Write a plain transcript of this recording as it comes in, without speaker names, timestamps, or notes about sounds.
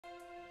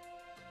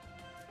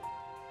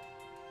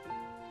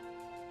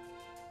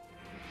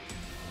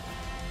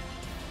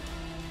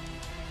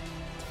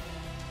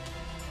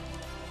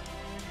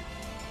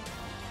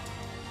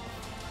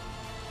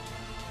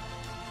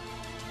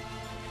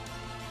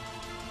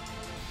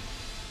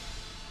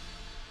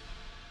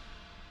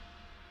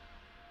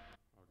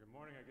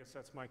guess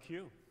that's my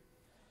cue.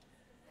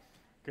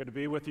 Good to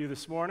be with you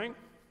this morning.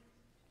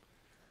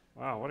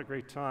 Wow, what a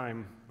great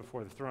time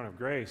before the throne of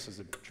grace as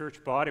a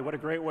church body. What a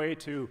great way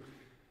to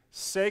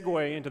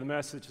segue into the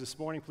message this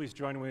morning. Please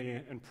join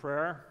me in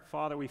prayer.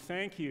 Father, we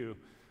thank you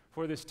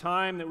for this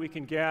time that we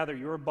can gather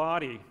your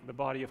body, the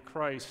body of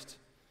Christ.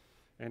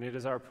 And it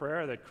is our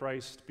prayer that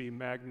Christ be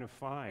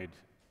magnified,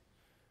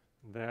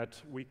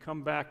 that we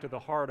come back to the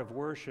heart of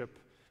worship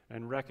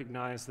and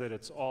recognize that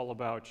it's all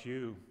about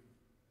you.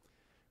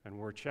 And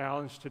we're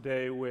challenged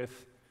today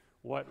with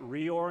what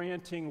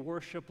reorienting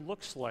worship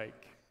looks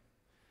like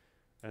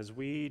as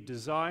we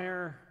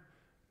desire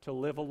to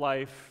live a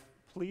life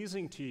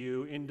pleasing to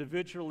you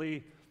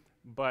individually,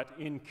 but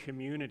in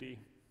community.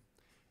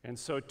 And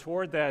so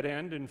toward that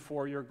end and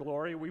for your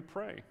glory, we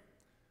pray.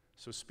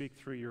 So speak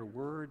through your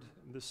word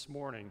this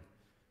morning.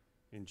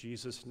 In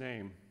Jesus'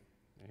 name,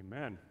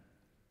 amen.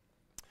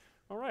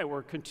 All right,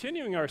 we're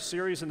continuing our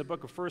series in the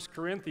book of 1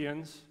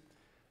 Corinthians.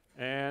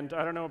 And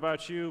I don't know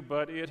about you,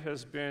 but it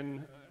has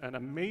been an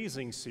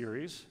amazing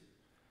series,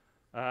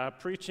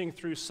 preaching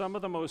through some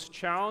of the most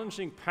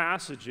challenging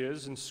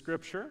passages in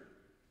Scripture.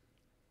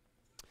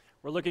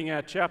 We're looking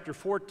at chapter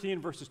 14,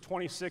 verses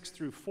 26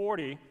 through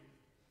 40.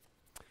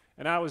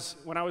 And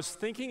when I was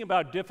thinking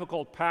about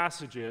difficult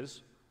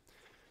passages,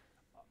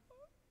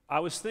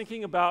 I was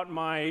thinking about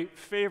my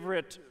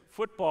favorite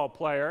football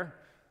player,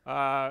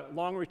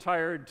 long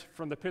retired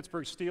from the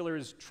Pittsburgh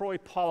Steelers, Troy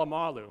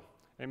Polamalu.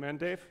 Amen,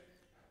 Dave?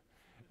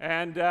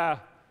 And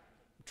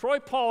Troy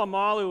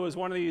Polamalu was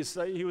one of these,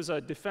 he was a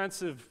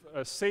defensive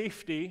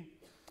safety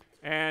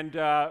and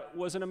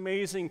was an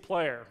amazing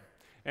player.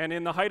 And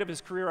in the height of his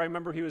career, I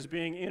remember he was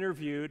being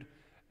interviewed,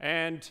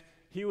 and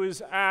he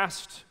was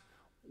asked,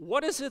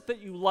 "What is it that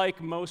you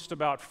like most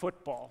about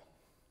football?"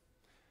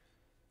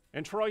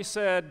 And Troy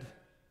said,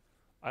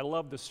 "I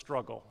love the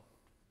struggle."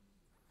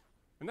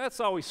 And that's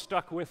always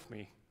stuck with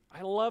me.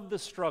 I love the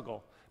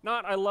struggle.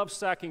 Not I love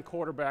sacking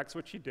quarterbacks,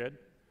 which he did.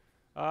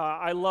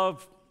 I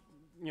love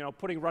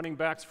putting running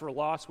backs for a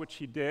loss, which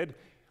he did.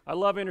 I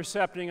love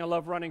intercepting. I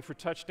love running for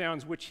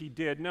touchdowns, which he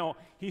did. No,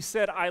 he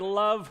said, I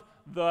love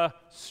the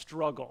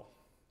struggle.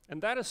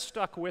 And that has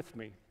stuck with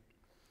me.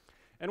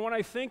 And when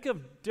I think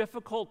of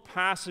difficult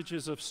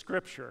passages of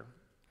Scripture,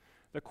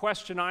 the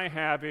question I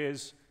have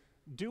is,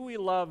 do we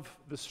love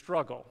the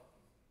struggle?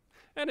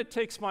 And it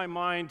takes my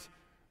mind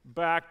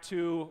back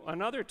to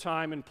another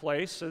time and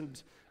place,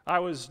 and I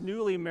was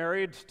newly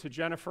married to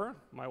Jennifer,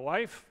 my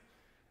wife,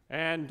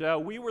 and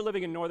we were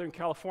living in Northern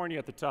California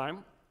at the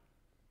time,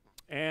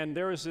 and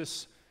there was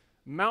this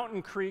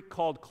mountain creek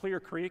called Clear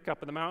Creek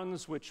up in the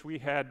mountains, which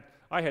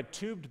I had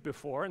tubed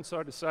before, and so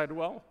I decided,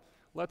 well,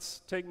 let's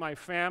take my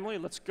family,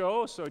 let's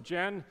go. So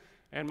Jen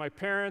and my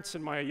parents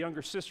and my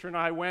younger sister and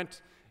I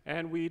went,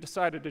 and we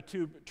decided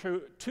to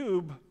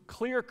tube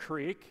Clear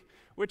Creek,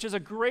 which is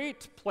a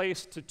great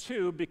place to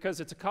tube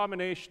because it's a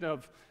combination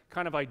of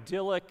kind of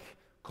idyllic,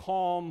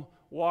 calm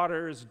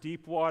waters,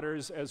 deep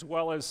waters, as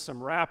well as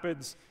some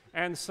rapids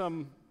and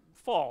some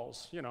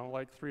falls,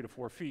 like 3 to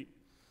 4 feet.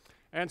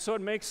 And so it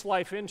makes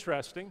life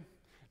interesting.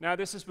 Now,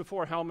 this is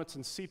before helmets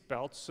and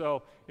seatbelts,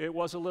 so it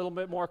was a little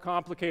bit more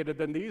complicated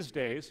than these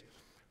days.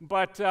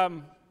 But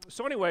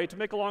so anyway, to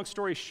make a long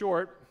story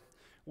short,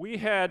 we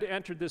had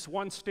entered this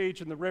one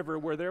stage in the river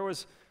where there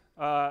was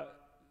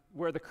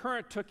where the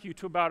current took you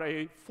to about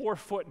a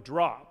 4-foot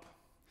drop.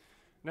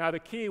 Now, the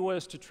key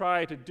was to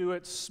try to do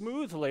it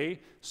smoothly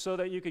so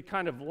that you could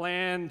kind of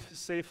land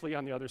safely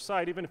on the other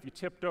side. Even if you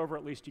tipped over,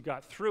 at least you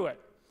got through it.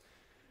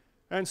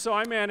 And so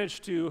I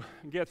managed to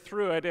get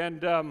through it,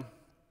 and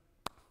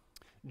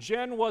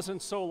Jen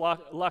wasn't so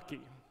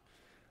lucky.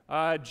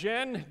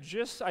 Jen,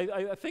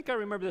 I think I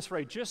remember this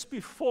right, just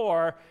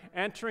before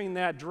entering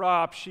that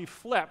drop, she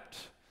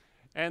flipped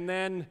and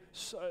then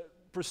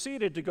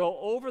proceeded to go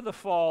over the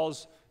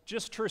falls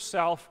just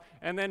herself,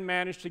 and then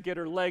managed to get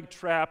her leg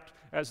trapped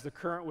as the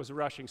current was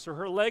rushing. So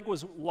her leg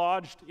was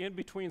lodged in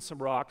between some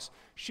rocks.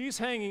 She's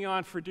hanging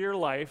on for dear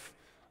life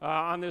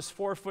on this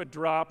 4-foot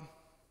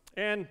drop,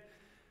 and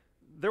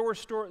there were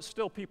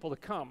still people to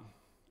come,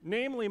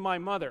 namely my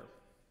mother.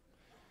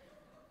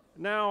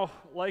 Now,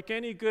 like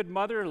any good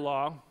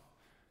mother-in-law,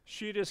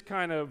 she just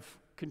kind of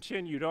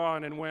continued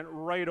on and went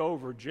right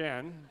over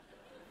Jen.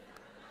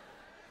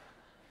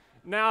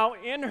 Now,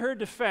 in her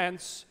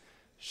defense,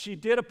 she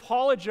did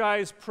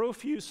apologize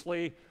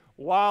profusely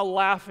while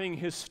laughing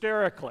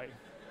hysterically.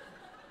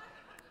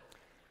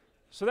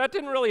 So that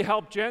didn't really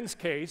help Jen's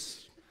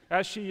case,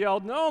 as she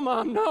yelled, "No,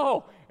 Mom,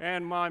 no!"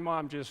 And my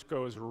mom just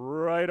goes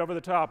right over the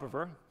top of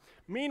her.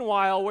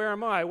 Meanwhile, where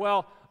am I?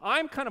 Well,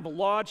 I'm kind of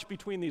lodged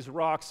between these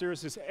rocks.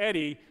 There's this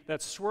eddy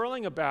that's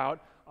swirling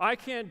about. I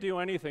can't do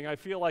anything. I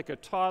feel like a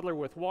toddler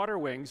with water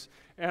wings,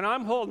 and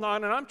I'm holding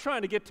on, and I'm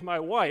trying to get to my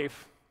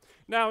wife.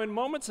 Now, in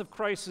moments of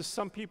crisis,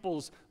 some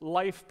people's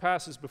life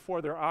passes before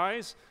their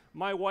eyes.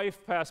 My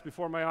wife passed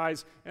before my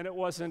eyes, and it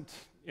wasn't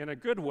in a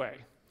good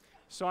way.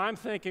 So I'm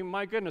thinking,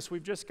 my goodness,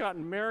 we've just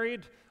gotten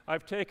married.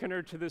 I've taken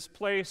her to this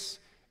place,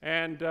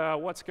 And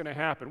what's going to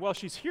happen? Well,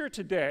 she's here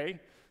today,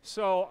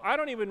 so I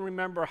don't even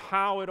remember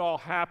how it all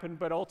happened,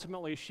 but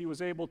ultimately she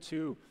was able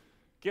to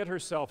get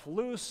herself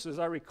loose. As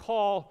I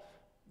recall,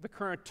 the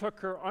current took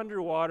her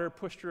underwater,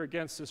 pushed her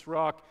against this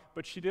rock,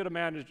 but she did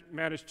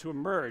manage to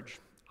emerge.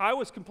 I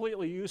was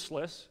completely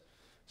useless,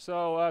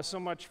 so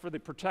much for the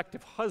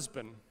protective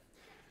husband.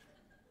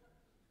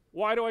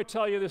 Why do I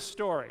tell you this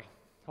story?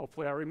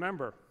 Hopefully I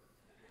remember.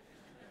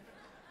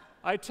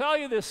 I tell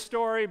you this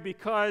story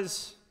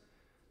because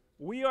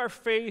we are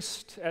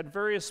faced at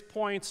various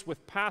points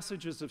with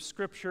passages of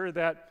Scripture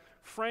that,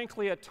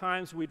 frankly, at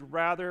times we'd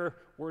rather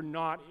were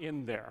not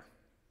in there.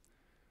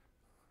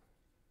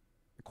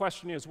 The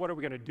question is, what are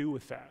we going to do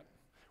with that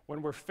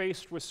when we're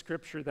faced with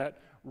Scripture that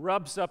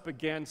rubs up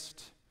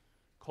against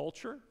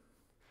culture,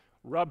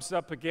 rubs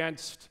up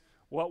against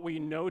what we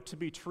know to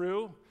be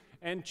true,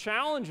 and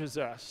challenges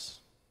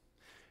us?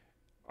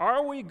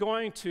 Are we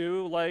going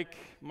to, like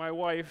my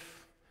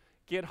wife,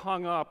 get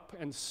hung up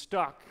and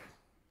stuck?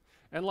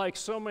 And like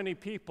so many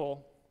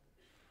people,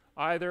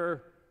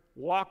 either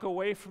walk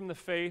away from the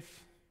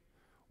faith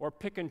or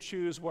pick and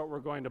choose what we're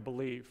going to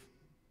believe?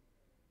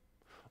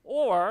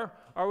 Or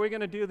are we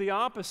going to do the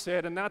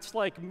opposite, and that's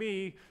like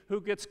me, who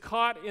gets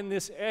caught in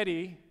this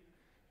eddy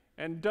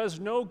and does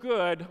no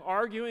good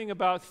arguing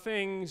about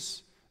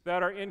things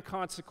that are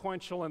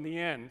inconsequential in the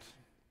end?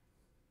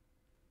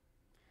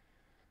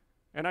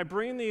 And I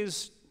bring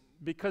these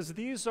because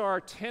these are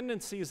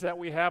tendencies that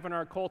we have in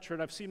our culture,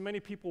 and I've seen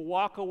many people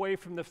walk away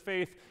from the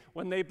faith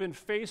when they've been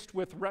faced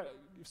with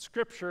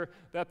Scripture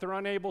that they're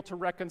unable to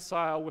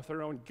reconcile with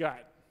their own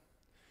gut.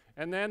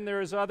 And then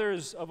there's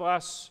others of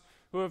us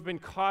who have been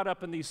caught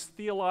up in these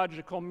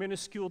theological,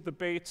 minuscule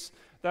debates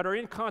that are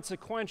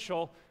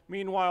inconsequential.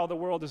 Meanwhile, the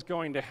world is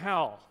going to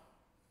hell.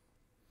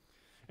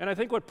 And I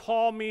think what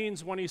Paul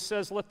means when he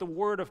says, let the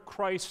word of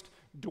Christ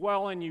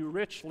dwell in you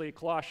richly,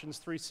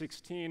 Colossians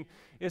 3:16,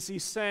 is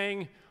he's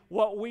saying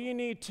what we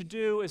need to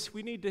do is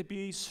we need to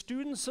be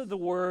students of the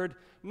word,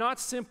 not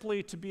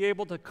simply to be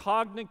able to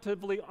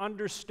cognitively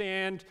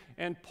understand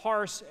and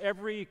parse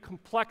every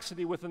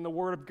complexity within the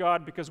word of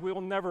God, because we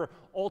will never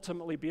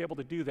ultimately be able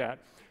to do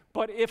that.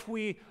 But if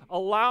we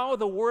allow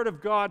the Word of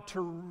God to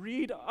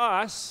read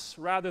us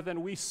rather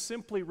than we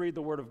simply read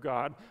the Word of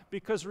God,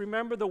 because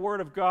remember, the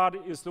Word of God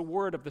is the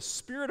Word of the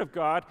Spirit of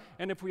God,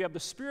 and if we have the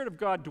Spirit of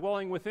God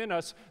dwelling within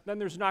us, then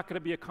there's not going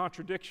to be a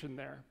contradiction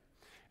there.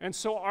 And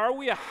so are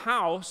we a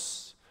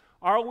house,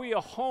 are we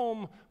a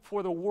home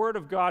for the Word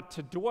of God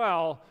to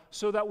dwell,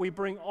 so that we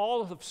bring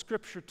all of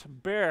Scripture to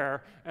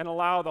bear and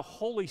allow the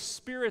Holy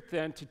Spirit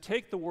then to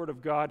take the Word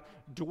of God,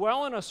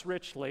 dwell in us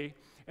richly,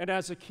 and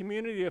as a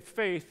community of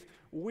faith,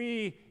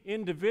 we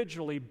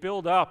individually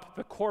build up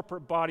the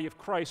corporate body of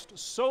Christ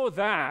so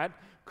that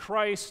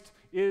Christ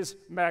is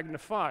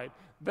magnified.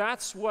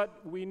 That's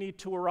what we need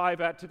to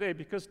arrive at today,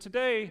 because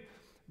today,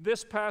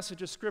 this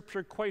passage of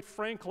Scripture, quite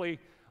frankly,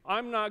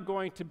 I'm not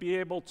going to be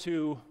able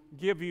to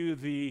give you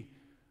the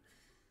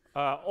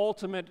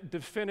ultimate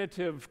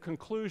definitive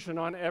conclusion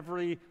on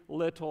every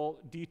little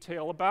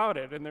detail about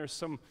it. And there's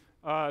some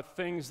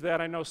things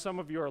that I know some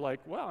of you are like,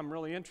 well, I'm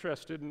really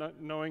interested in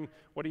knowing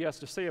what he has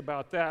to say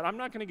about that. I'm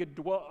not going to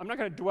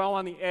dwell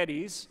on the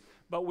eddies,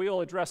 but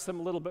we'll address them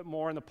a little bit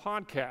more in the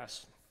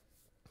podcast.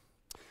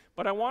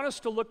 But I want us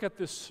to look at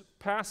this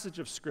passage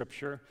of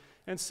Scripture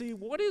and see,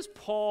 what is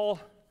Paul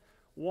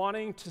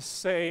wanting to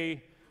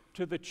say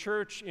to the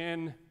church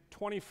in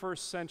 21st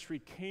century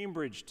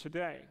Cambridge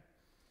today?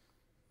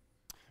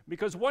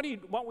 Because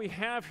what we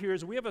have here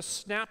is we have a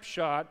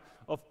snapshot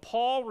of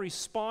Paul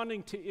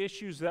responding to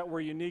issues that were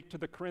unique to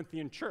the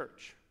Corinthian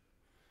church.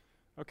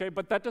 Okay,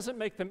 but that doesn't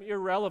make them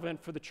irrelevant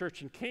for the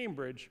church in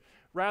Cambridge.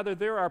 Rather,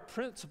 there are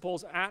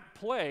principles at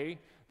play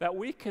that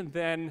we can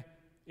then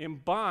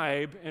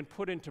imbibe and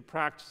put into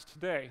practice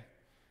today.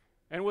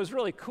 And it was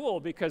really cool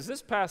because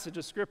this passage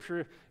of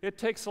Scripture, it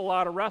takes a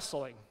lot of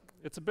wrestling.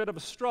 It's a bit of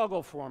a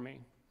struggle for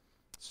me.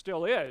 It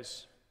still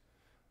is.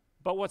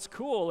 But what's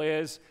cool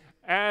is,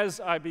 as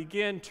I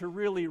begin to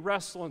really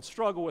wrestle and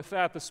struggle with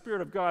that, the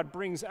Spirit of God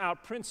brings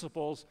out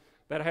principles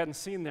that I hadn't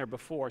seen there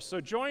before. So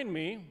join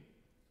me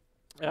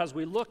as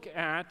we look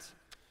at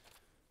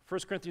 1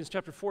 Corinthians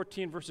chapter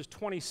 14, verses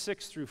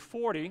 26 through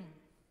 40.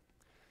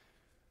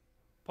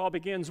 Paul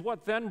begins,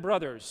 "What then,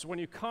 brothers? When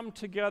you come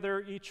together,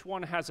 each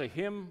one has a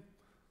hymn,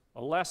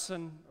 a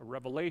lesson, a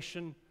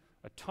revelation,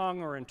 a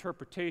tongue or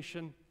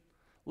interpretation.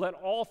 Let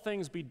all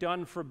things be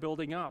done for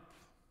building up.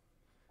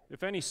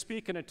 If any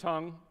speak in a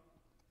tongue,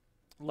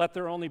 let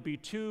there only be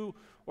two,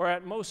 or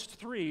at most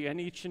three,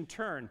 and each in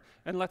turn,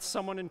 and let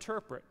someone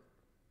interpret.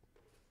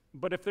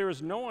 But if there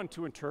is no one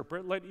to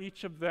interpret, let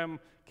each of them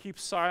keep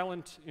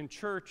silent in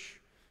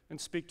church and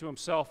speak to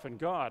himself and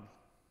God.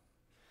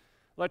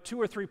 Let two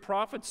or three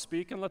prophets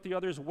speak, and let the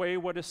others weigh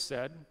what is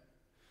said.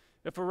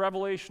 If a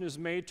revelation is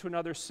made to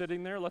another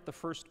sitting there, let the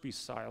first be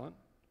silent.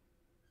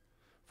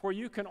 For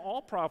you can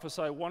all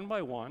prophesy one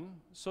by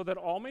one, so that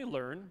all may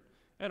learn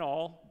and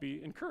all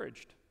be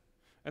encouraged.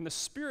 And the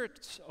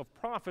spirits of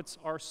prophets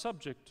are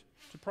subject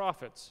to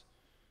prophets.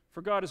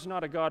 For God is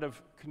not a God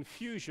of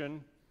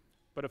confusion,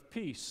 but of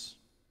peace.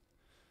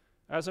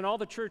 As in all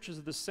the churches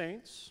of the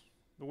saints,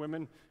 the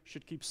women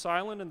should keep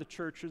silent in the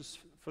churches,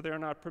 for they are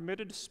not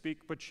permitted to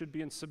speak, but should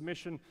be in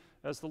submission,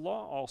 as the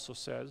law also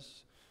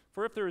says.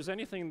 For if there is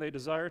anything they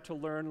desire to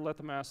learn, let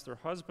them ask their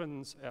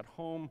husbands at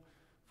home,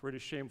 for it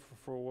is shameful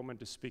for a woman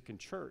to speak in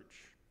church.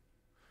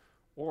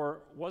 Or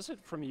was it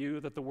from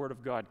you that the word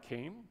of God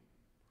came?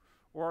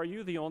 Or are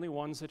you the only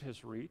ones it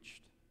has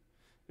reached?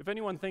 If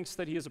anyone thinks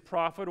that he is a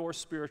prophet or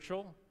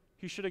spiritual,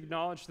 he should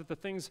acknowledge that the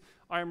things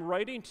I am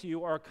writing to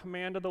you are a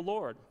command of the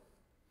Lord.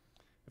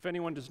 If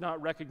anyone does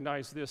not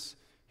recognize this,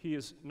 he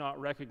is not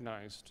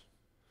recognized.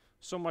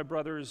 So, my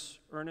brothers,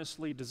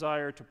 earnestly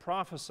desire to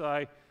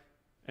prophesy,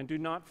 and do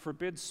not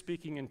forbid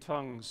speaking in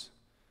tongues,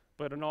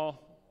 but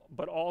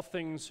all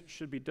things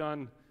should be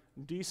done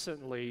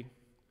decently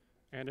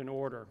and in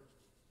order.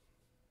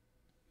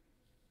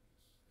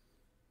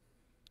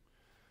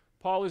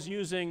 Paul is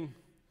using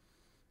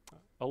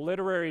a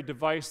literary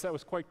device that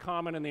was quite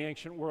common in the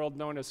ancient world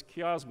known as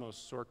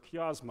chiasmos or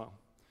chiasma.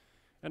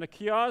 And a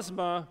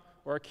chiasma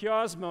or a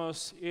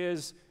chiasmos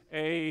is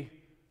a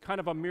kind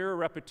of a mirror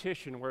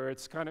repetition where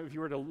it's kind of, if you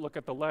were to look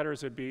at the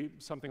letters, it'd be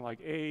something like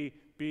A,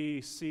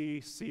 B, C,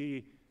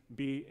 C,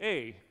 B,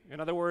 A. In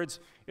other words,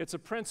 it's a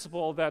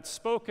principle that's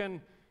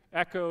spoken,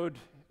 echoed,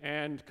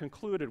 and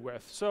concluded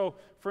with. So,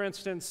 for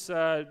instance,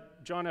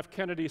 John F.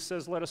 Kennedy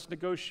says, let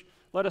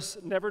us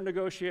never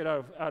negotiate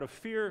out of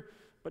fear,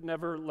 but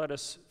never let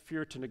us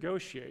fear to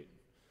negotiate.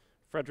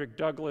 Frederick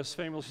Douglass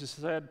famously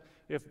said,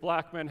 if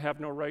black men have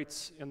no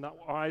rights in the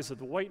eyes of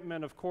the white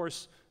men, of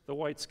course, the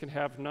whites can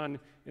have none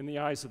in the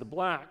eyes of the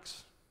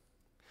blacks.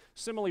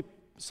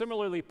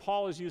 Similarly,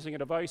 Paul is using a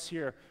device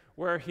here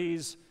where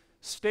he's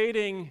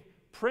stating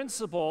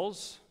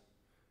principles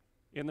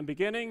in the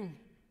beginning,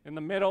 in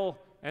the middle,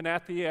 and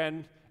at the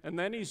end, and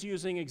then he's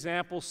using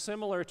examples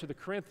similar to the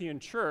Corinthian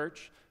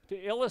church to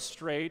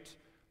illustrate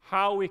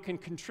how we can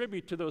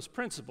contribute to those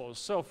principles.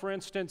 So, for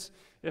instance,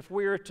 if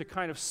we were to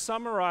kind of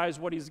summarize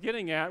what he's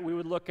getting at, we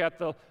would look at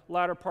the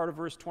latter part of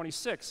verse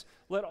 26.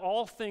 Let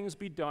all things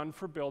be done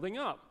for building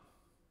up.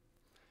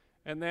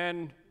 And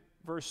then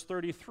verse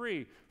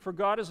 33, for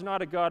God is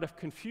not a God of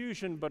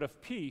confusion, but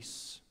of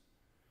peace.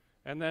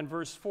 And then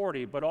verse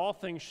 40, but all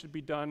things should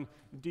be done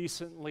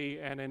decently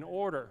and in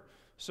order.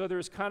 So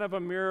there's kind of a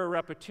mirror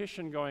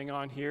repetition going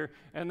on here.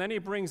 And then he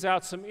brings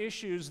out some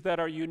issues that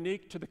are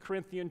unique to the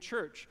Corinthian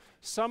church.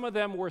 Some of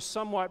them we're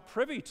somewhat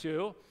privy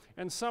to,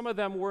 and some of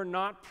them we're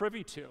not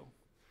privy to.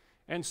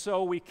 And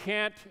so we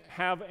can't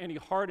have any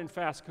hard and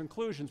fast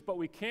conclusions. But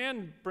we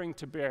can bring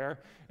to bear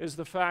is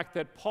the fact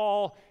that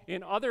Paul,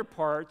 in other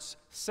parts,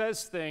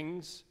 says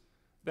things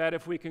that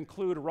if we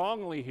conclude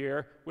wrongly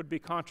here would be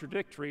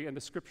contradictory, and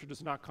the Scripture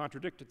does not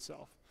contradict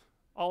itself.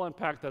 I'll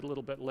unpack that a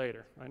little bit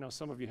later. I know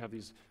some of you have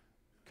these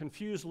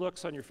confused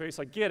looks on your face.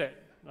 I get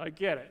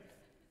it.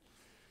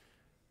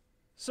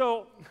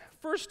 So,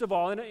 first of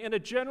all, in a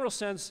general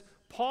sense,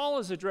 Paul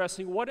is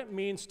addressing what it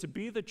means to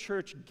be the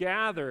church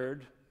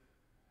gathered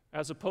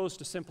as opposed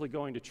to simply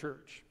going to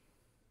church.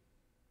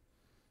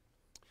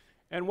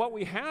 And what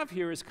we have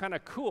here is kind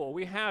of cool.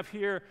 We have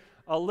here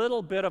a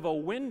little bit of a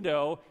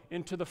window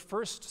into the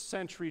first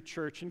century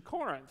church in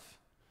Corinth.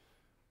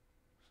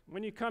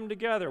 When you come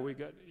together, we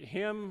got a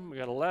hymn, we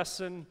got a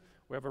lesson,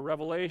 we have a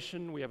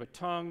revelation, we have a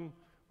tongue,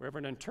 we have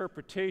an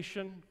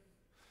interpretation.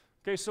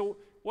 Okay, so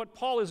what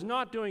Paul is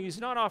not doing, he's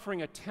not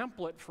offering a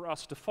template for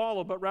us to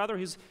follow, but rather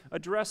he's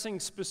addressing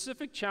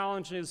specific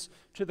challenges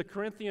to the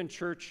Corinthian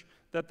church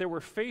that they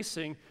were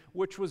facing,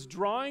 which was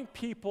drawing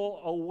people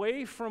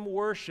away from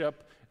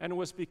worship and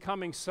was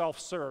becoming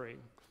self-serving.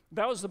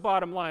 That was the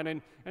bottom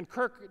line, and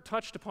Kirk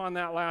touched upon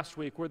that last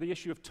week, where the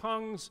issue of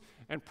tongues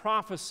and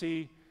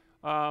prophecy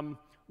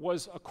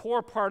was a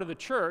core part of the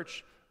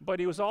church,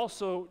 but he was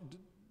also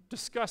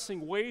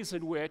discussing ways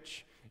in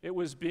which it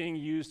was being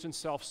used in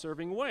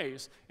self-serving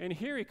ways. And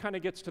here he kind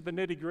of gets to the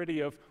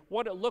nitty-gritty of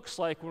what it looks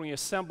like when we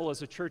assemble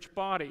as a church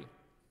body.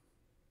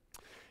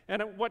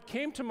 And what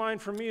came to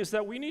mind for me is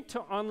that we need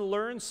to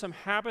unlearn some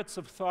habits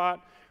of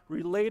thought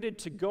related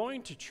to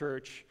going to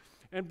church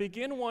and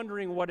begin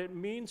wondering what it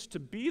means to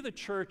be the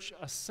church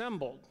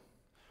assembled.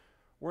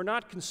 We're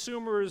not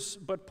consumers,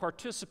 but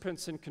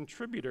participants and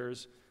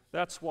contributors.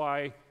 That's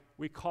why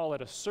we call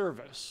it a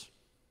service.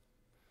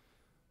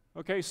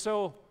 Okay,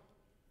 so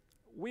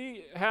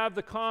we have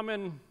the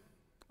common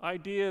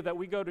idea that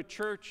we go to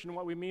church, and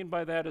what we mean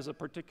by that is a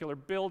particular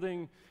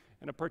building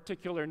and a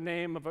particular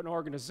name of an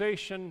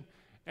organization,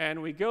 and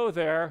we go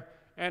there,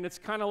 and it's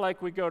kind of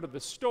like we go to the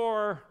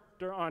store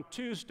on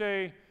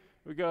Tuesday,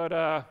 we go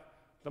to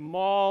the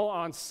mall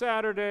on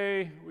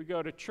Saturday, we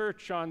go to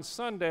church on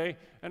Sunday,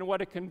 and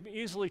what it can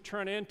easily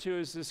turn into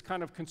is this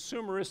kind of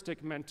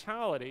consumeristic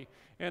mentality.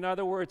 In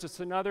other words, it's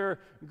another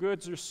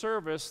goods or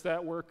service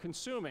that we're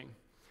consuming.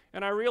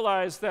 And I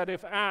realize that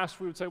if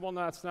asked, we would say, well, no,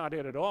 that's not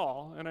it at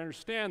all, and I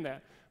understand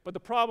that. But the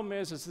problem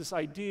is this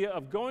idea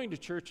of going to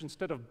church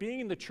instead of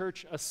being the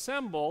church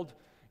assembled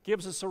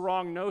gives us a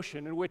wrong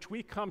notion in which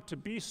we come to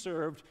be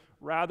served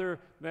rather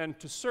than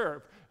to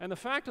serve. And the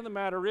fact of the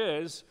matter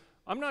is,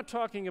 I'm not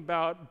talking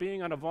about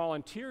being on a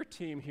volunteer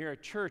team here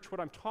at church. What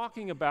I'm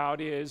talking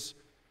about is,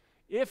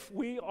 if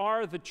we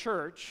are the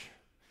church,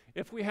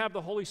 if we have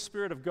the Holy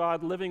Spirit of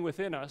God living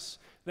within us,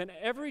 then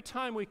every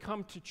time we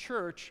come to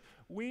church,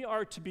 we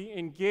are to be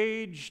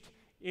engaged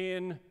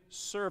in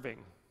serving.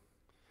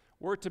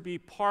 We're to be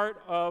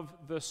part of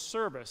the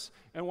service.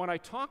 And when I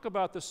talk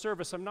about the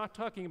service, I'm not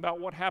talking about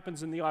what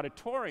happens in the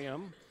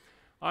auditorium.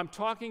 I'm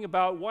talking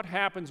about what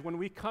happens when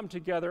we come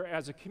together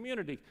as a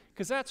community,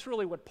 because that's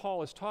really what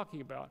Paul is talking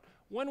about.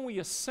 When we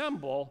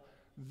assemble,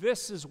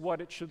 this is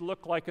what it should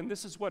look like, and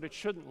this is what it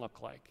shouldn't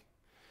look like.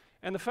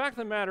 And the fact of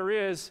the matter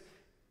is,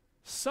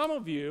 some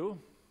of you,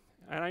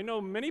 and I know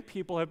many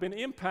people, have been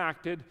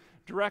impacted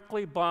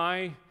directly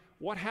by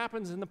what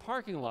happens in the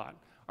parking lot.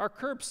 Our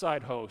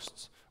curbside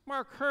hosts,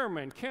 Mark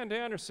Herman, Kent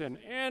Anderson,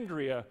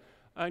 Andrea,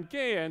 and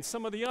Gaya, and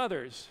some of the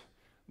others,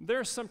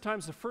 they're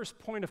sometimes the first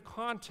point of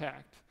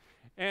contact.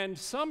 And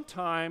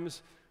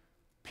sometimes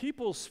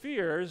people's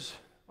fears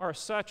are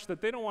such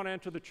that they don't want to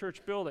enter the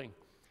church building.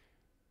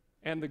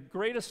 And the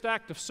greatest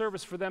act of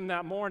service for them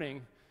that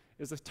morning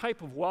is the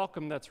type of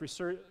welcome that's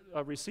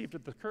received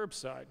at the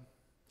curbside.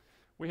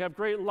 We have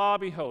great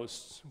lobby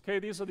hosts. Okay,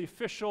 these are the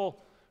official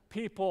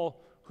people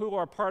who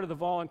are part of the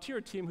volunteer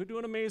team who do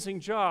an amazing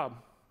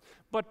job.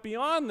 But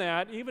beyond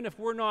that, even if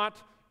we're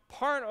not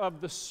part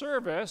of the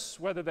service,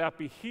 whether that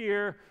be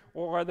here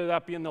or whether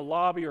that be in the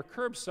lobby or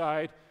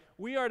curbside,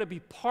 we are to be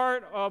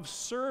part of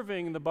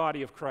serving the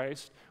body of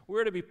Christ.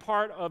 We're to be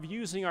part of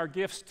using our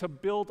gifts to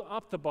build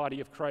up the body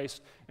of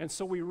Christ. And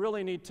so we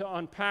really need to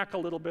unpack a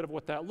little bit of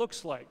what that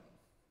looks like.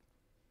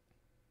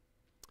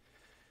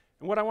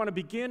 And what I want to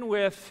begin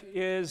with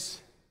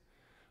is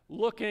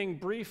looking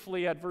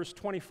briefly at verse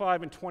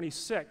 25 and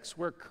 26,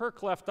 where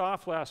Kirk left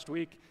off last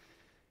week.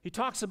 He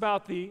talks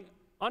about the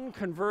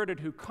unconverted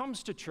who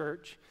comes to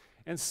church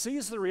and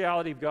sees the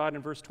reality of God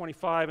in verse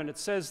 25, and it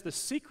says, the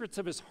secrets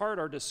of his heart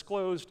are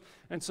disclosed,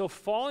 and so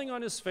falling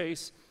on his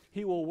face,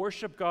 he will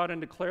worship God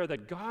and declare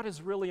that God is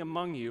really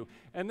among you.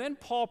 And then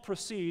Paul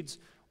proceeds,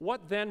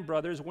 what then,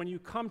 brothers, when you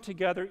come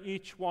together,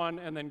 each one,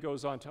 and then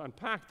goes on to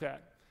unpack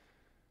that.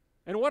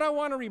 And what I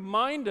want to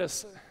remind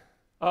us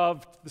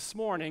of this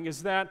morning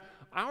is that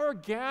our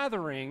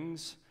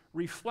gatherings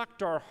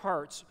reflect our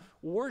hearts.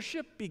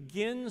 Worship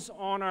begins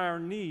on our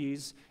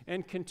knees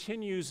and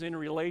continues in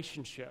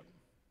relationship.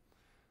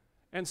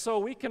 And so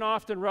we can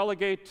often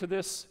relegate to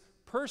this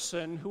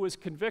person who was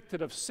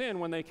convicted of sin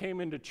when they came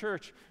into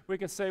church. We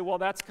can say, well,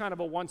 that's kind of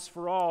a once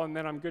for all, and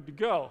then I'm good to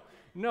go.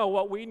 No,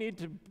 what we need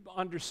to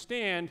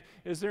understand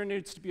is there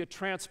needs to be a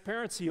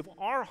transparency of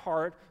our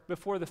heart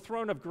before the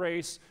throne of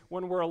grace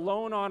when we're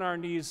alone on our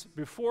knees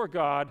before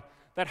God.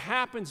 That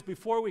happens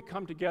before we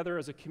come together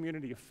as a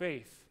community of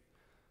faith.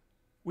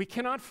 We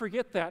cannot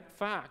forget that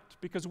fact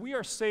because we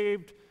are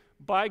saved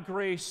by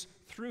grace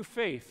through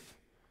faith.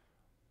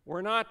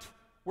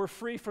 We're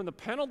free from the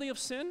penalty of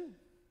sin,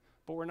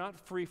 but we're not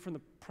free from the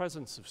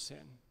presence of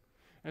sin.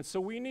 And so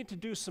we need to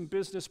do some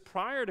business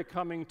prior to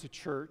coming to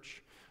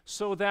church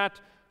so that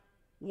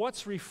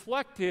what's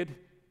reflected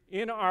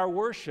in our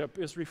worship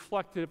is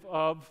reflective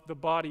of the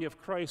body of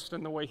Christ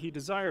and the way he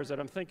desires it.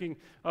 I'm thinking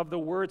of the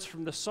words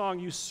from the song,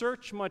 you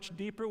search much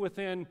deeper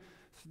within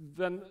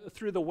than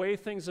through the way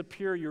things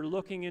appear, you're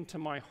looking into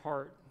my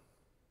heart.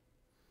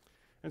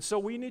 And so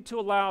we need to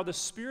allow the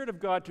Spirit of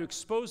God to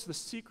expose the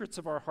secrets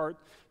of our heart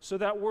so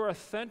that we're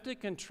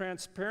authentic and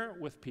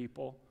transparent with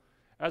people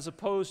as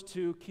opposed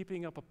to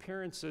keeping up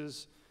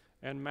appearances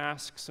and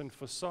masks and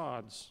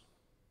facades.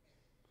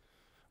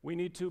 We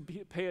need to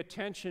pay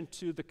attention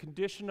to the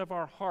condition of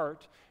our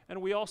heart,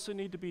 and we also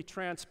need to be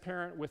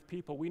transparent with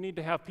people. We need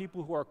to have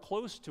people who are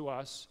close to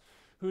us,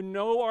 who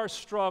know our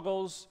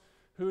struggles,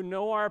 who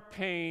know our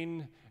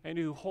pain, and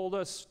who hold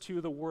us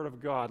to the Word of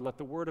God. Let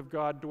the Word of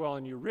God dwell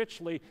in you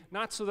richly,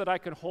 not so that I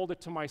can hold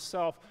it to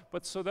myself,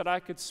 but so that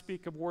I could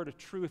speak a word of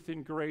truth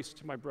in grace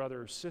to my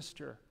brother or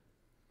sister.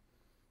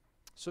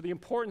 So the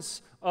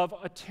importance of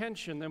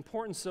attention, the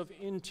importance of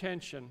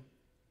intention.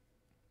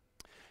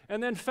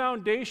 And then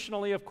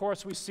foundationally, of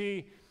course, we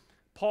see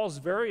Paul's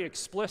very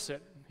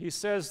explicit. He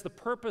says the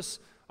purpose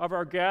of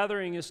our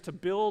gathering is to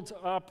build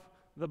up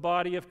the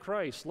body of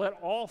Christ. Let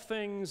all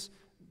things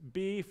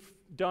be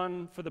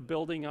done for the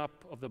building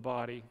up of the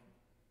body.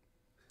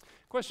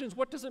 Question is,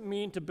 what does it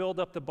mean to build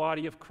up the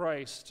body of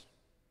Christ?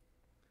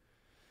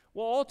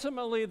 Well,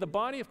 ultimately, the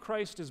body of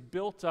Christ is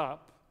built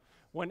up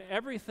when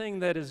everything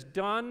that is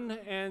done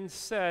and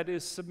said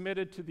is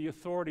submitted to the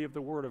authority of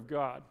the Word of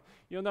God.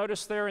 You'll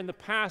notice there in the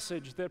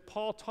passage that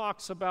Paul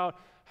talks about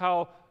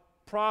how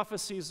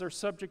prophecies are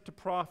subject to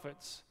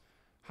prophets,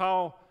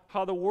 how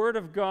the Word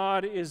of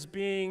God is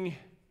being,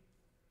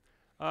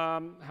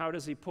 how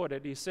does he put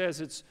it? He says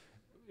it's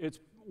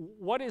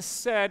what is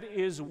said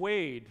is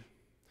weighed.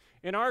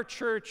 In our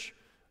church,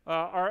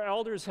 our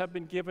elders have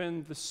been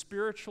given the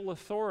spiritual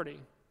authority.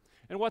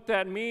 And what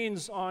that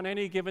means on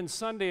any given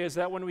Sunday is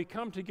that when we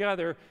come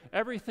together,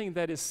 everything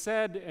that is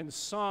said and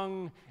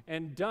sung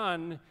and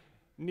done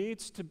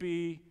needs to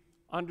be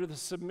under the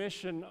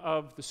submission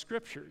of the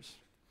Scriptures.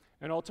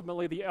 And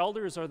ultimately, the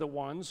elders are the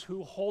ones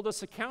who hold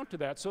us account to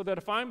that. So that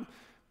if I'm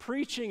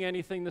preaching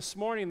anything this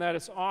morning that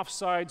is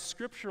offside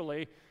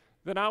scripturally,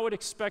 then I would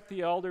expect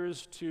the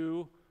elders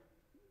to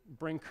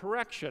bring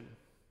correction.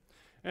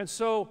 And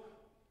so,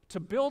 to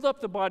build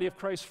up the body of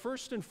Christ,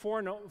 first and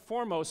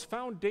foremost,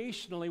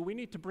 foundationally, we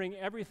need to bring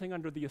everything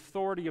under the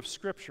authority of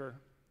Scripture.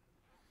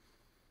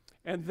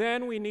 And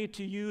then we need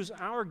to use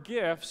our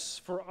gifts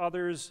for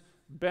others'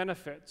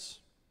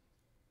 benefits.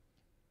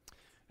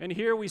 And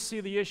here we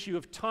see the issue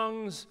of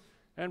tongues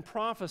and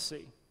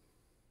prophecy.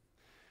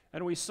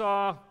 And we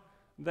saw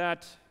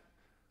that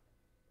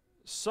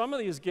some of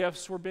these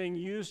gifts were being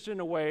used in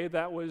a way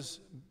that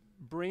was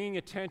bringing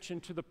attention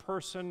to the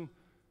person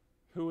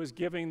who was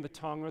giving the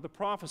tongue or the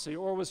prophecy,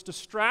 or was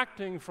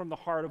distracting from the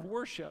heart of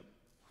worship.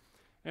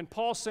 And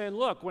Paul's saying,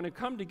 look, when it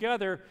come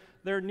together,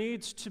 there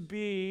needs to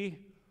be,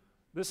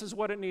 this is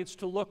what it needs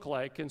to look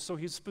like. And so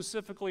he's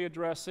specifically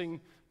addressing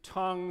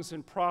tongues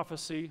and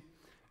prophecy,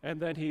 and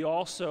then he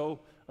also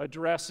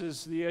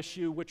addresses the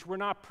issue, which we're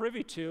not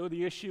privy to,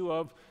 the issue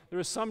of there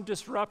is some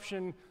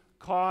disruption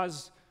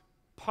caused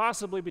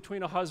possibly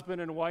between a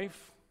husband and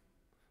wife.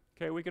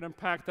 Okay, we can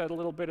unpack that a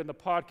little bit in the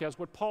podcast.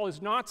 What Paul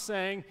is not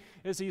saying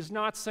is he's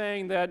not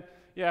saying that,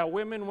 yeah,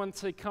 women,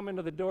 once they come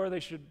into the door, they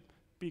should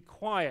be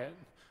quiet.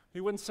 He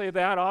wouldn't say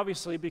that,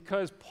 obviously,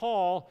 because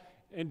Paul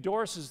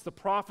endorses the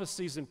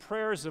prophecies and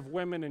prayers of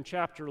women in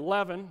chapter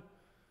 11.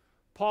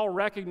 Paul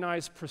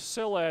recognized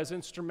Priscilla as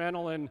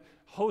instrumental in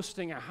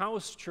hosting a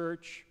house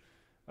church.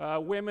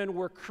 Women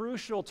were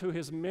crucial to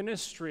his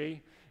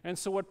ministry. And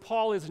so what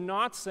Paul is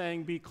not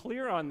saying, be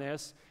clear on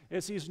this,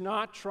 is he's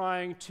not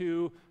trying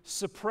to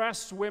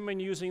suppress women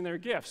using their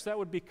gifts. That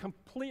would be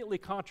completely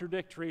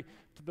contradictory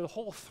to the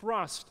whole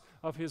thrust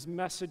of his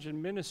message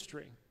and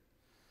ministry.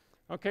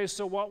 Okay,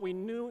 so what we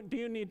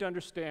do need to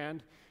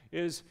understand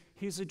is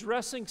he's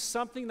addressing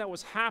something that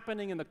was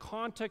happening in the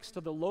context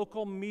of the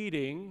local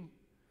meeting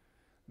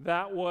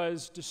that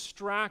was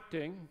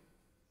distracting,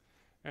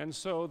 and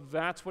so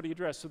that's what he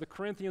addressed. So the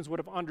Corinthians would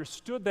have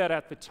understood that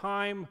at the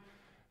time,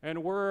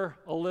 and we're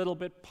a little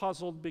bit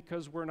puzzled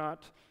because we're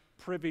not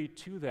privy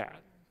to that.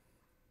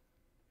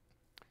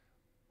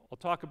 I'll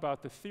talk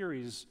about the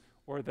theories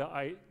or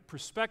the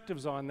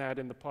perspectives on that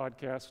in the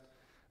podcast,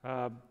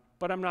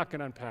 but I'm not going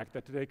to unpack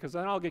that today because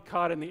then I'll get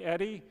caught in the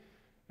eddy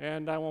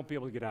and I won't be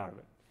able to get out of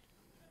it.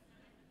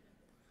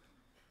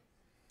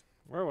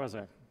 Where was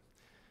I?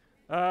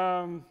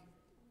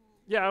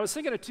 I was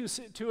thinking of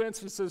two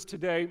instances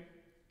today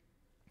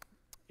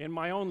in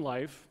my own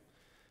life.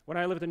 When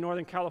I lived in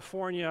Northern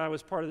California, I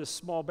was part of this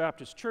small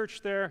Baptist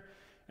church there,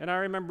 and I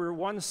remember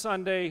one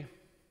Sunday,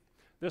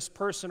 this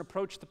person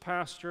approached the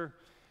pastor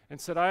and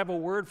said, I have a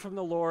word from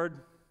the Lord,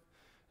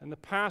 and the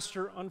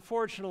pastor,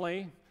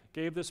 unfortunately,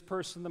 gave this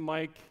person the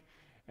mic,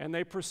 and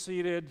they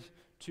proceeded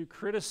to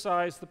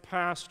criticize the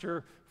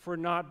pastor for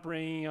not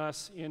bringing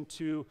us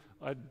into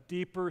a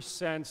deeper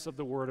sense of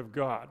the Word of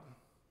God.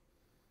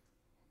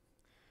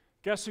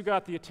 Guess who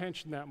got the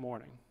attention that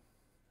morning?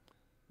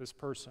 This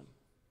person.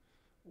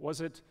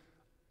 Was it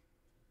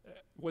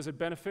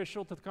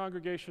beneficial to the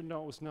congregation?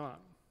 No, it was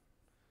not.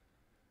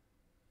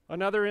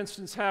 Another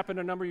instance happened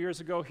a number of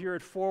years ago here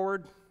at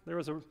Forward. There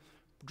was a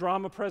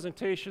drama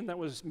presentation that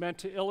was meant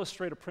to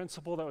illustrate a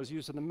principle that was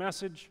used in the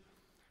message.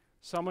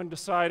 Someone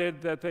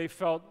decided that they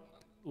felt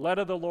led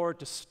of the Lord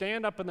to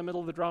stand up in the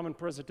middle of the drama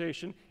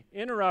presentation,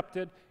 interrupt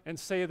it, and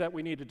say that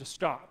we needed to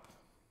stop.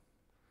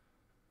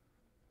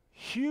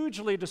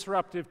 Hugely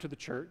disruptive to the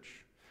church.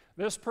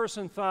 This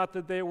person thought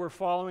that they were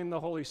following the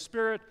Holy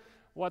Spirit.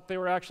 What they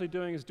were actually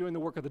doing is doing the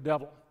work of the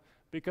devil,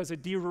 because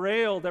it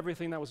derailed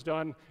everything that was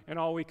done, and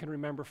all we can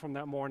remember from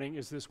that morning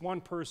is this one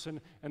person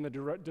and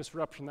the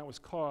disruption that was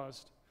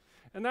caused.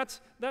 And that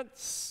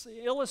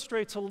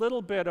illustrates a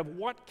little bit of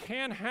what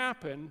can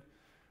happen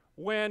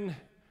when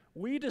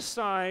we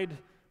decide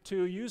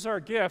to use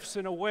our gifts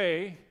in a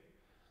way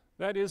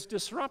that is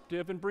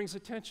disruptive and brings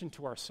attention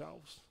to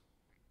ourselves.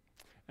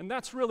 And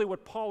that's really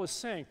what Paul is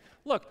saying.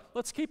 Look,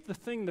 let's keep the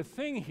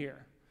thing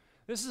here.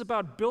 This is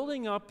about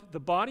building up the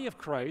body of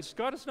Christ.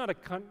 God is not a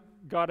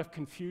God of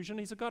confusion.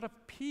 He's a God of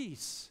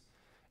peace.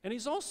 And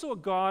he's also a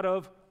God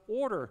of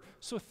order.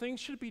 So things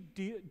should be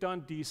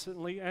done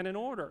decently and in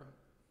order.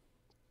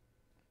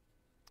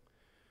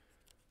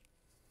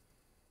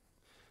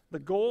 The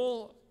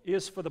goal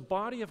is for the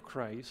body of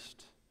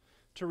Christ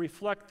to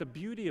reflect the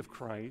beauty of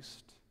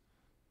Christ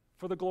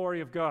for the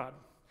glory of God.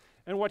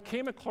 And what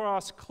came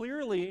across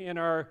clearly in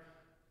our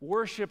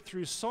worship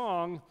through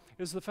song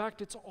is the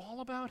fact it's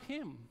all about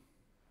Him.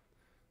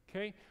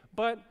 Okay?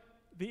 But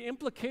the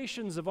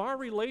implications of our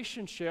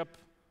relationship,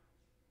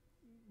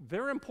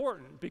 they're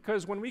important,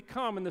 because when we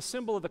come and the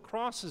symbol of the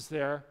cross is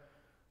there,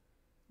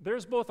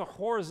 there's both a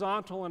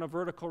horizontal and a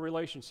vertical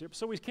relationship.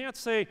 So we can't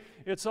say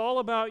it's all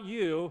about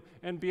you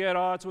and be at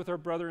odds with our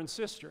brother and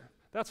sister.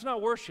 That's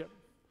not worship.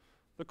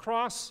 The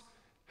cross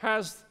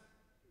has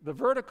the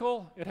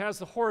vertical, it has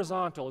the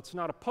horizontal. It's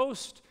not a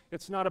post,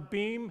 it's not a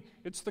beam,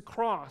 it's the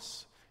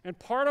cross. And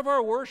part of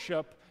our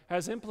worship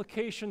has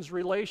implications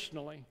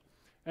relationally.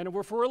 And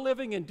if we're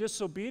living in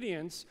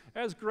disobedience,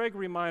 as Greg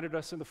reminded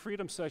us in the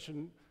Freedom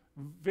Session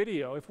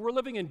video, if we're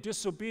living in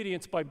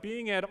disobedience by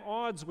being at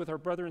odds with our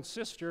brother and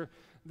sister,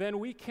 then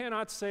we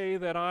cannot say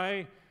that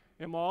I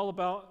am all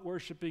about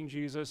worshiping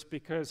Jesus,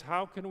 because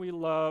how can we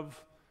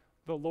love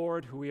the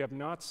Lord who we have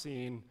not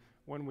seen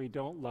when we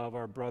don't love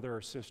our brother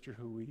or sister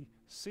who we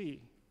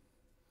see?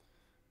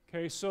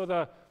 Okay, so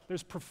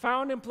there's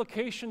profound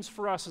implications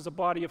for us as a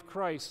body of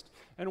Christ.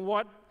 And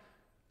what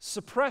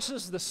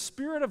suppresses the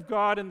Spirit of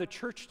God in the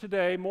church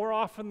today, more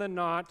often than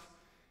not,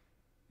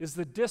 is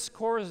the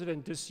discord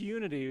and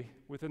disunity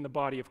within the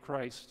body of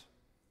Christ.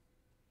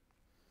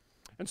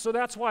 And so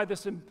that's why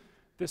this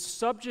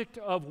subject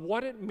of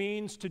what it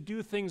means to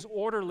do things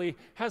orderly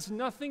has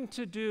nothing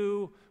to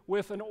do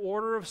with an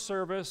order of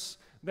service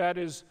that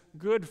is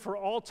good for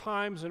all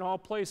times and all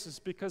places,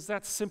 because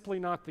that's simply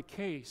not the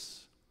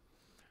case.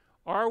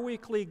 Our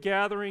weekly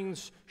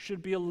gatherings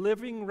should be a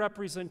living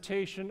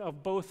representation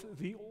of both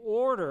the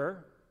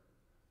order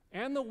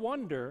and the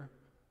wonder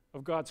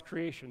of God's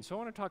creation. So I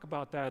want to talk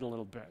about that a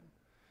little bit.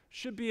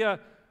 Should be a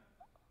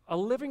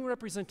living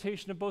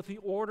representation of both the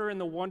order and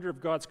the wonder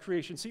of God's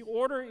creation. See,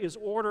 order is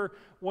order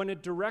when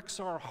it directs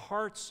our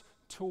hearts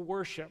to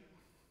worship.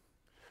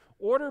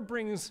 Order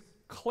brings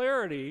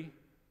clarity,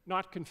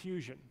 not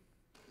confusion.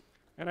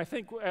 And I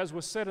think, as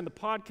was said in the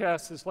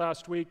podcast this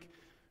last week,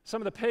 some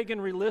of the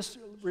pagan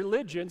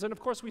religions, and of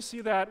course we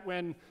see that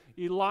when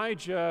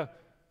Elijah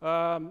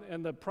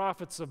and the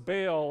prophets of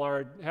Baal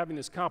are having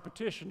this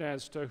competition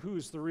as to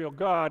who's the real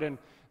God, and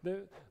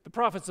the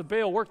prophets of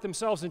Baal work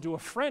themselves into a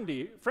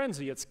frenzy.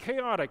 It's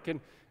chaotic,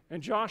 and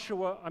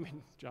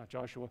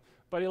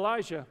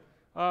Elijah,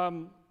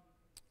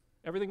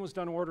 everything was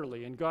done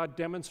orderly, and God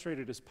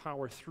demonstrated his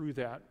power through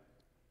that.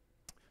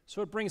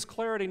 So it brings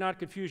clarity, not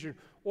confusion.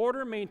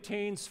 Order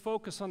maintains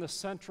focus on the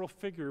central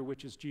figure,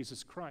 which is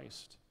Jesus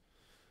Christ.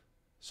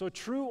 So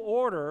true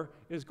order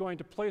is going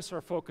to place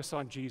our focus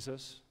on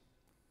Jesus.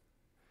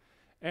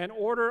 And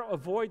order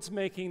avoids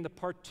making the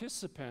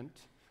participant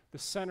the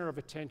center of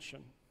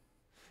attention.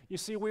 You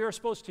see, we are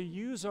supposed to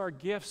use our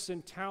gifts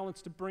and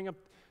talents to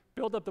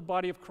build up the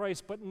body of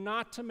Christ, but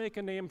not to make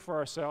a name for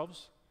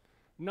ourselves,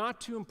 not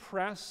to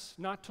impress,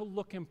 not to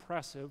look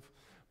impressive,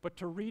 but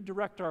to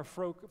redirect our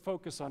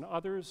focus on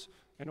others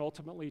and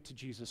ultimately to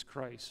Jesus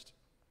Christ.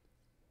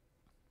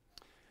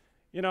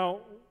 You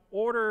know,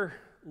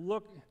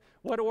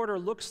 what order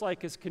looks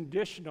like is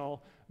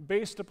conditional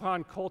based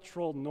upon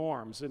cultural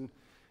norms. And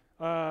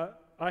I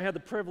had the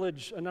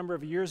privilege a number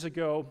of years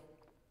ago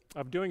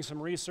of doing some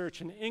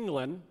research in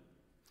England.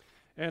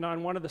 And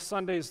on one of the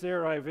Sundays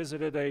there, I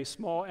visited a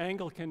small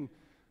Anglican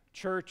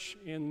church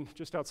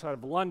just outside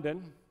of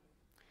London.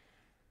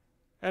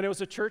 And it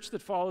was a church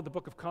that followed the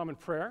Book of Common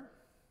Prayer.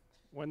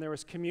 When there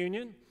was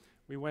communion,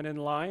 we went in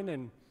line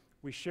and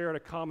we shared a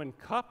common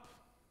cup.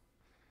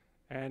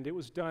 And it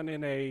was done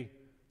in a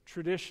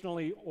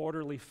traditionally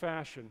orderly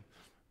fashion.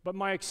 But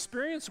my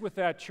experience with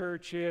that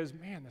church is,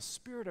 man, the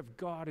Spirit of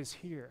God is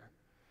here.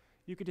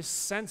 You could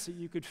just sense it,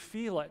 you could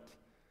feel it.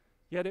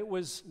 Yet it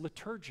was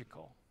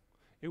liturgical.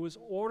 It was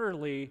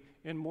orderly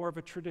in more of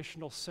a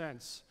traditional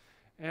sense.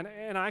 And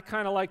I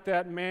kind of like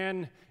that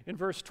man in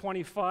verse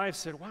 25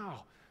 said,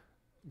 wow,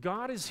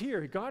 God is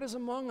here. God is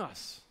among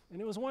us.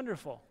 And it was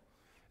wonderful.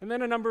 And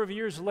then a number of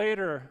years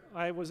later,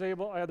 I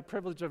had the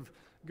privilege of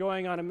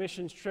going on a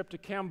missions trip to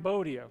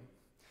Cambodia.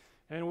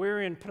 And we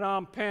were in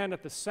Phnom Penh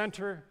at the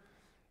center.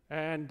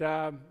 And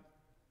I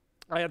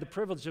had the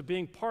privilege of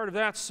being part of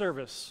that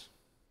service.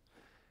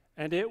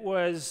 And it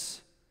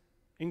was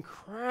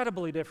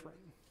incredibly different.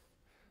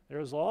 There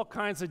was all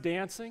kinds of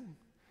dancing.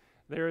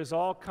 There was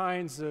all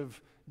kinds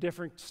of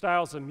different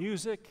styles of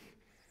music.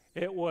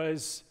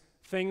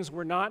 Things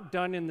were not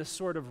done in this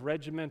sort of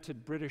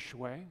regimented British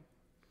way.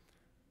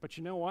 But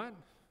you know what?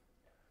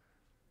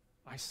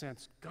 I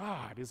sensed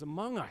God is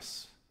among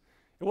us.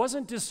 It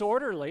wasn't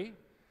disorderly,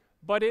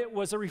 but it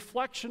was a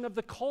reflection of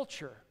the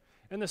culture.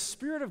 And the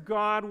Spirit of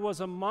God was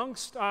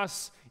amongst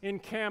us in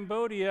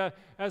Cambodia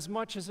as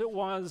much as it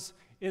was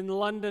in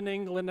London,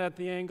 England at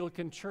the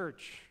Anglican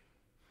Church.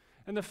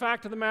 And the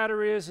fact of the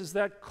matter is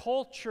that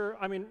culture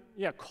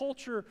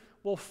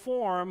will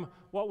form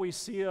what we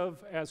see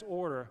of as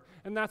order.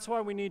 And that's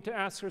why we need to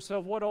ask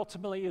ourselves, what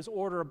ultimately is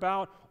order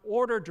about?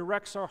 Order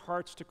directs our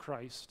hearts to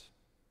Christ.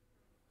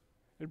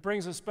 It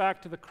brings us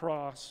back to the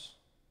cross.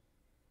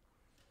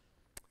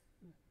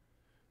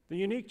 The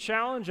unique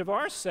challenge of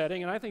our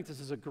setting, and I think this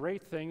is a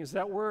great thing, is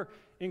that we're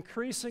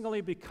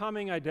increasingly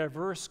becoming a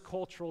diverse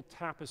cultural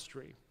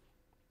tapestry.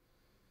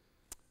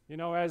 You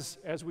know, as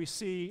we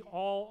see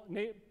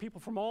people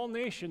from all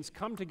nations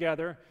come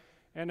together,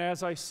 and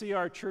as I see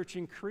our church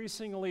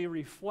increasingly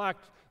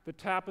reflect the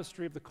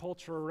tapestry of the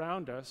culture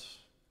around us,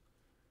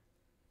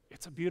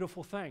 it's a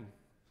beautiful thing.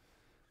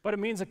 But it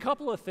means a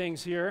couple of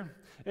things here.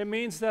 It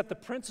means that the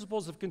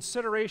principles of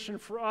consideration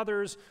for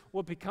others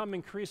will become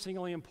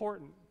increasingly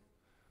important.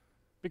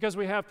 Because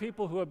we have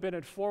people who have been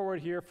at Forward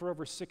here for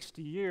over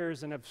 60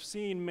 years and have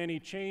seen many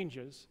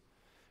changes.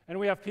 And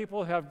we have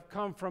people who have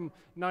come from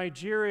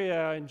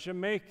Nigeria and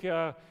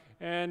Jamaica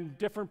and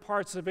different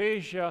parts of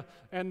Asia,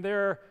 and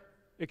their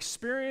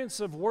experience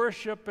of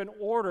worship and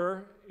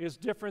order is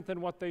different than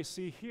what they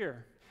see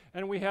here.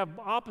 And we have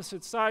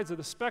opposite sides of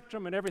the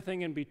spectrum and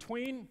everything in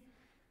between.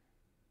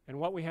 And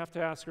what we have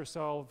to ask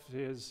ourselves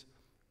is,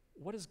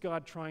 what is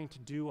God trying to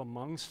do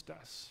amongst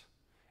us?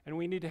 And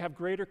we need to have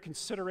greater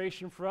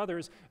consideration for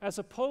others as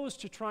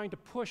opposed to trying to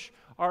push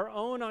our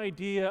own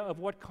idea of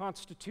what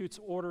constitutes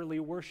orderly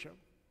worship.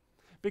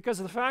 Because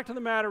the fact of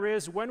the matter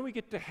is, when we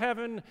get to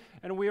heaven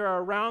and we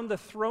are around the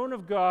throne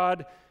of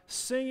God,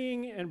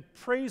 singing and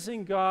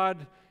praising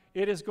God,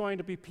 it is going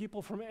to be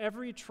people from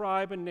every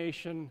tribe and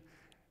nation,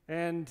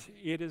 and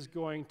it is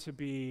going to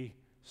be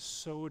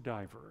so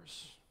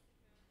diverse.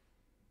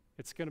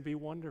 It's going to be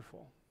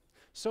wonderful.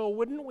 So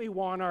wouldn't we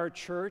want our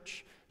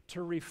church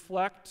to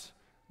reflect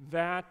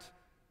that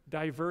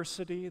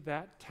diversity,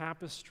 that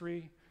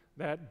tapestry,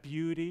 that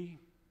beauty,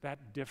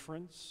 that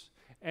difference,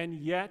 and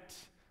yet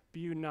be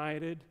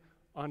united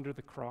under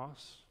the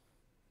cross?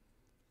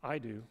 I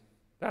do.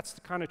 That's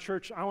the kind of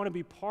church I want to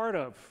be part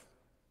of.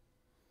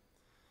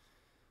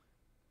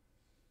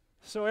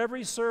 So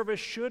every service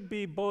should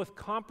be both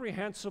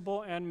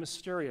comprehensible and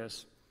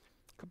mysterious.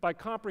 By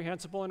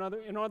comprehensible,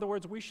 in other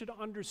words, we should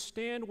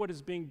understand what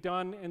is being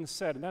done and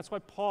said. And that's why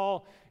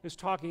Paul is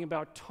talking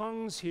about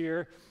tongues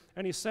here.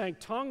 And he's saying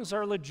tongues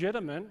are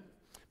legitimate,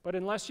 but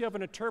unless you have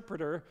an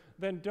interpreter,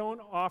 then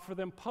don't offer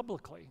them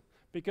publicly,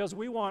 because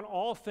we want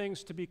all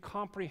things to be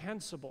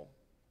comprehensible.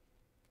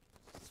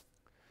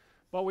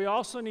 But we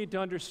also need to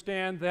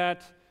understand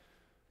that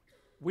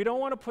we don't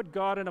want to put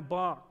God in a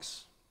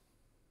box.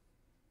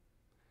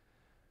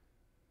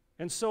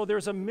 And so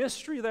there's a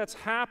mystery that's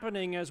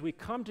happening as we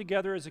come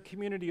together as a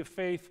community of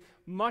faith,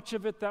 much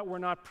of it that we're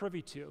not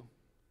privy to.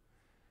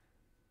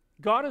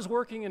 God is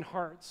working in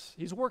hearts.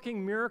 He's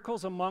working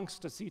miracles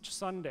amongst us each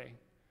Sunday.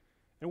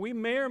 And we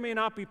may or may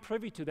not be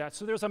privy to that.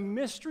 So there's a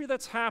mystery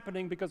that's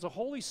happening because the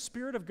Holy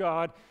Spirit of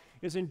God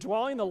is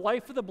indwelling the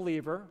life of the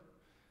believer.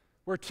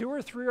 Where two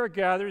or three are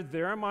gathered,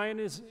 there am I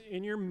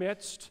in your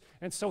midst,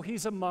 and so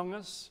He's among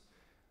us.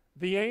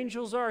 The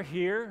angels are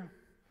here.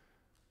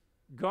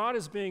 God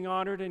is being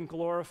honored and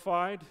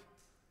glorified,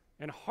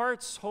 and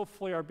hearts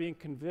hopefully are being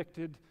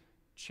convicted,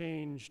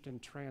 changed,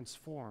 and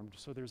transformed.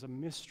 So there's a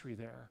mystery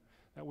there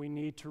that we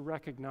need to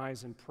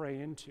recognize and pray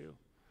into.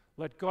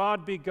 Let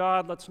God be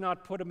God. Let's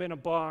not put Him in a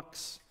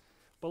box,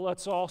 but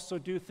let's also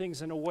do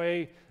things in a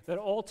way that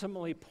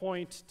ultimately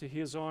point to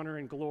His honor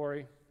and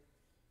glory.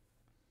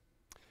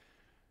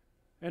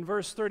 And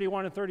verse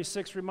 31 and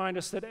 36 remind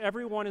us that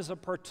everyone is a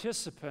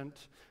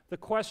participant. The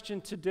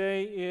question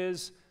today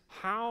is,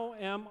 how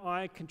am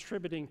I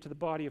contributing to the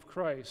body of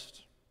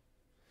Christ?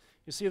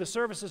 You see, the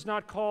service is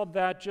not called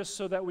that just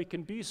so that we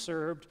can be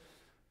served,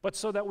 but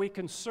so that we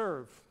can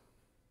serve.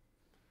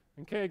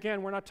 Okay,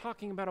 again, we're not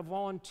talking about a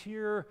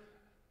volunteer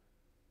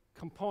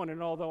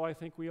component, although I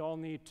think we all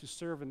need to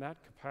serve in that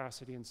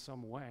capacity in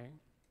some way.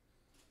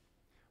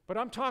 But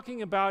I'm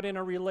talking about in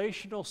a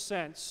relational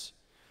sense,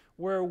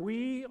 where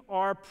we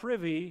are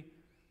privy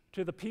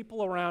to the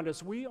people around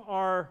us. We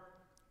are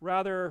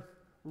rather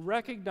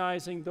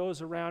recognizing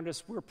those around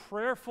us. We're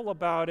prayerful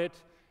about it,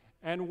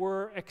 and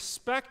we're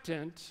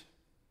expecting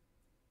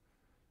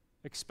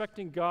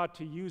God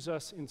to use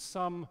us in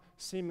some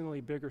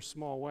seemingly big or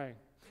small way.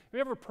 Have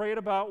you ever prayed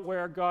about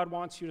where God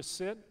wants you to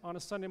sit on a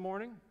Sunday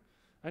morning?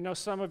 I know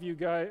some of you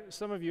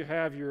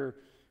have your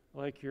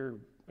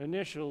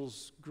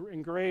initials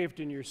engraved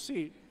in your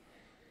seat.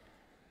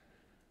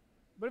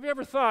 But have you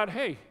ever thought,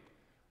 hey,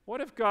 what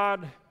if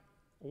God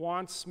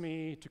wants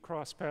me to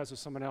cross paths with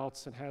someone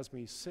else and has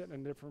me sit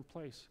in a different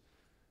place?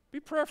 Be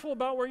prayerful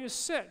about where you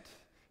sit.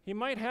 He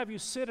might have you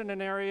sit in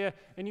an area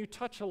and you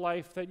touch a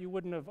life that you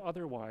wouldn't have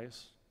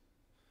otherwise.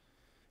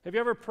 Have you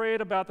ever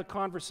prayed about the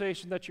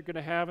conversation that you're going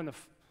to have in the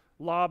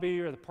lobby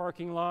or the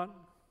parking lot?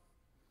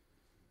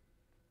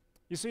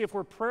 You see, if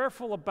we're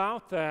prayerful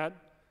about that,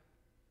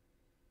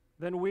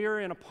 then we are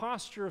in a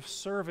posture of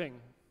serving.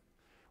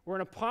 We're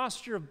in a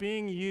posture of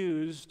being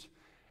used,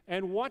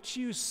 and what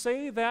you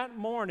say that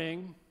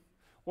morning,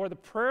 or the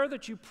prayer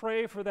that you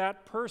pray for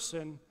that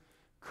person,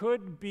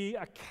 could be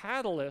a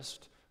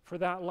catalyst for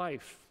that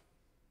life.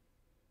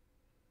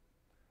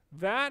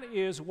 That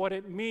is what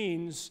it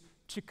means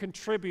to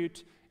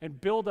contribute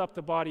and build up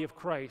the body of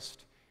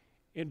Christ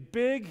in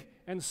big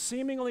and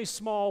seemingly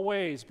small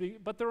ways.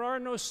 But there are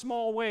no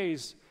small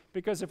ways,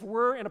 because if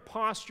we're in a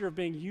posture of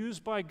being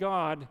used by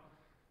God,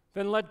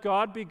 then let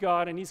God be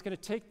God, and He's going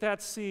to take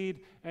that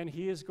seed and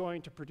He is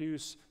going to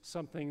produce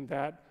something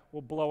that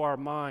will blow our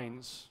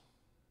minds.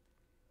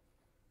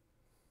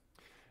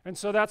 And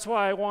so that's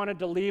why I wanted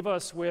to leave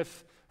us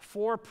with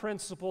 4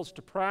 principles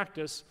to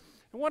practice.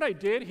 And what I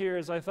did here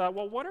is I thought,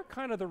 well, what are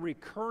kind of the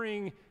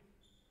recurring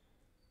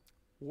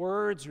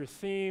words or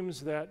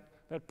themes that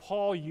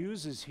Paul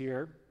uses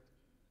here?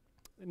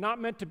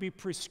 Not meant to be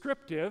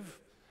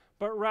prescriptive,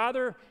 but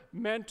rather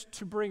meant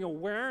to bring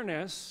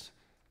awareness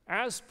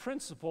as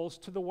principles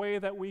to the way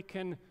that we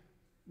can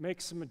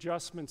make some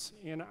adjustments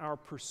in our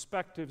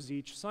perspectives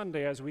each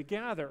Sunday as we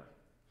gather.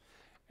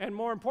 And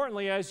more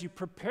importantly, as you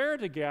prepare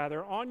to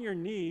gather on your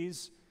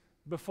knees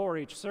before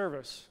each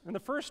service. And the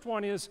first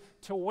one is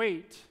to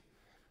wait.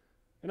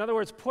 In other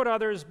words, put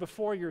others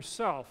before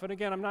yourself. And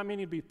again, I'm not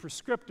meaning to be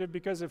prescriptive,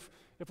 because if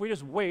we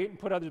just wait and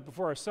put others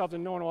before ourselves,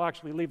 then no one will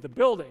actually leave the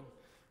building,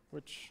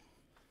 which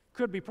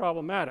could be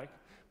problematic.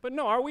 But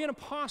no, are we in a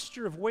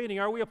posture of waiting?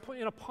 Are we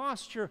in a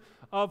posture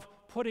of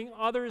putting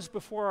others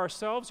before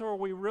ourselves, or are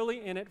we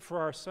really in it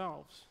for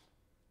ourselves?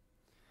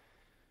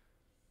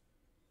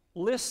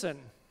 Listen.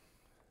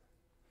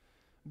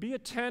 Be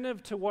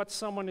attentive to what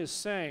someone is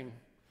saying.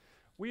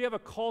 We have a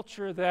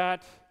culture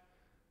that,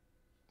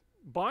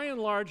 by and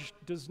large,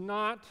 does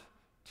not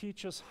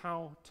teach us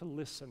how to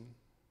listen.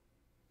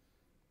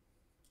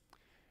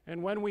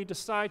 And when we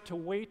decide to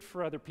wait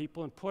for other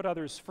people and put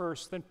others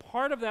first, then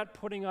part of that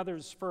putting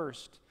others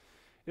first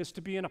is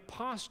to be in a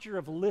posture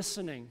of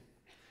listening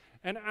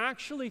and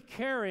actually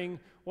caring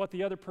what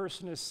the other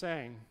person is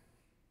saying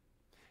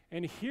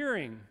and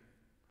hearing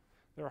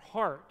their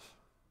heart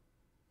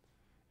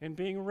and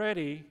being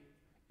ready,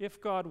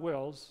 if God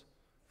wills,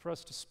 for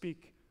us to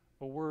speak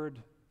a word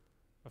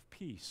of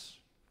peace.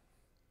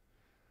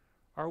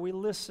 Are we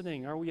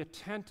listening? Are we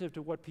attentive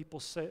to what people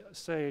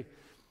say?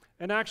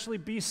 And actually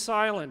be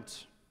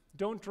silent.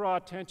 Don't draw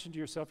attention to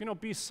yourself. You know,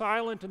 be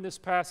silent in this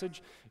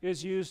passage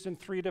is used in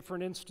 3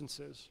 different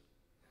instances.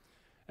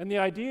 And the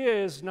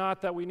idea is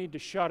not that we need to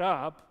shut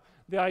up.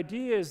 The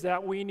idea is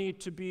that we need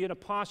to be in a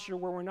posture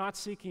where we're not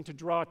seeking to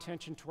draw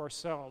attention to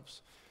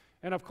ourselves.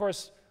 And of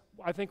course,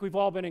 I think we've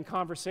all been in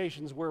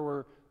conversations where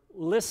we're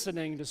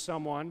listening to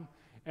someone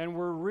and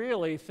we're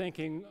really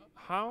thinking,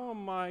 how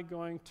am I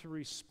going to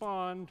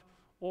respond?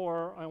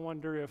 Or I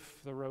wonder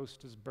if the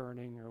roast is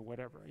burning or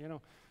whatever, you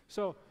know.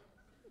 So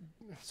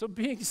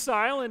being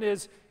silent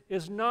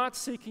is not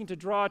seeking to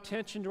draw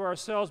attention to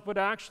ourselves, but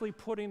actually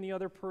putting the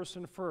other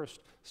person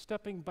first,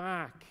 stepping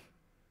back.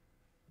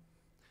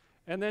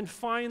 And then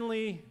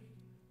finally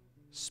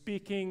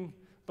speaking,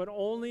 but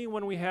only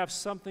when we have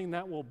something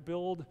that will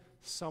build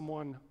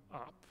someone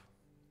up.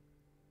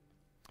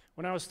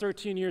 When I was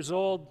 13 years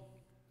old,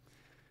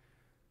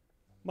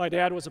 my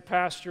dad was a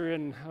pastor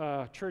in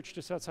a church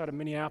just outside of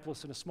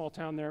Minneapolis, in a small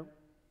town there.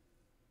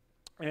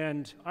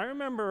 And I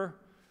remember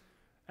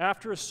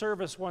after a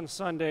service one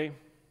Sunday,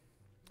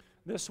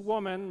 this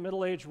woman,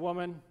 middle-aged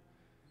woman,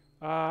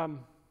 you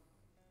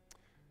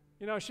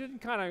know, she didn't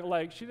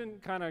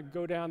kind of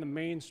go down the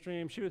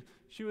mainstream.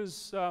 She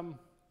was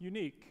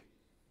unique.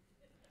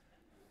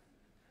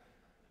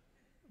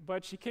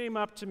 But she came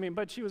up to me,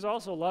 but she was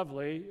also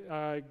lovely,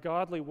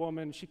 godly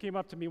woman. She came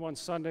up to me one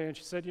Sunday and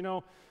she said, you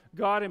know,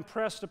 God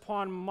impressed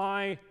upon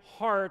my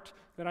heart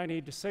that I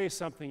need to say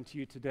something to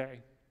you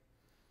today.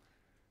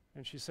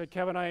 And she said,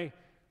 Kevin, I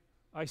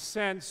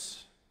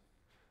sense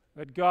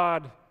that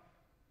God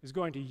is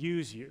going to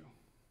use you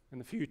in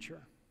the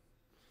future.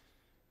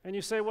 And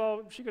you say,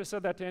 well, she could have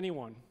said that to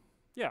anyone.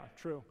 Yeah,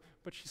 true.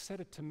 But she said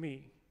it to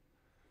me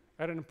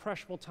at an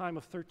impressionable time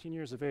of 13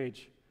 years of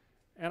age.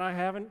 And I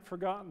haven't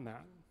forgotten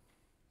that.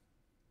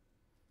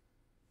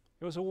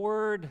 It was a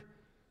word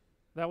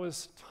that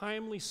was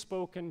timely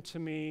spoken to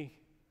me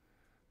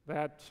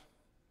that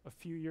a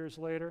few years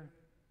later,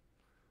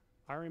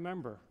 I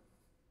remember.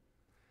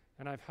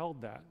 And I've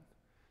held that.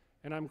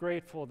 And I'm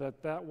grateful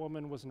that that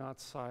woman was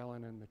not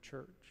silent in the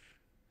church,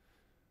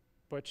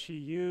 but she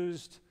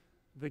used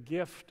the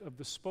gift of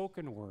the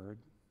spoken word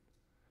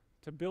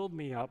to build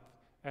me up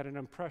at an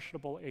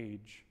impressionable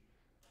age,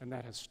 and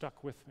that has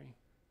stuck with me.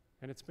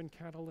 And it's been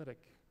catalytic.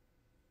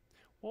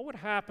 What would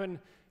happen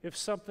if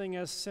something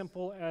as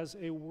simple as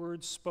a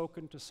word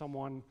spoken to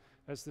someone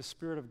as the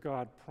Spirit of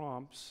God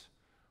prompts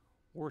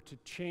were to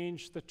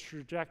change the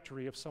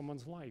trajectory of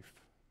someone's life?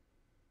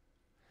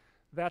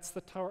 That's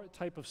the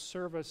type of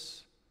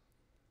service,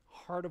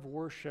 heart of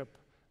worship,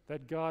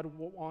 that God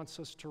wants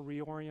us to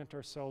reorient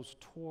ourselves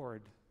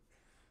toward,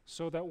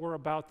 so that we're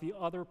about the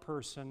other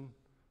person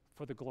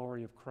for the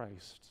glory of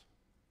Christ.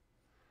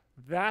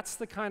 That's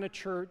the kind of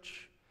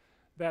church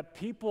that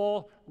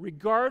people,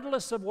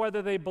 regardless of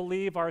whether they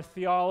believe our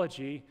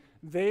theology,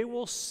 they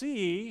will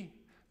see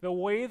the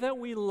way that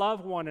we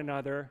love one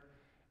another,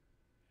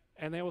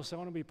 and they will say, I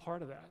want to be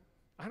part of that.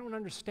 I don't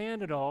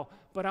understand it all,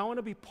 but I want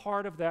to be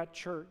part of that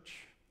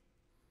church.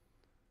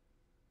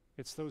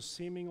 It's those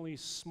seemingly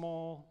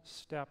small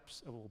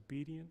steps of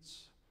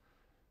obedience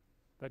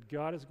that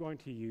God is going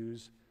to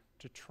use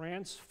to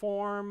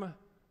transform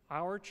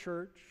our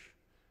church,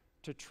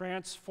 to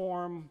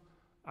transform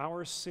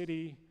our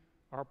city,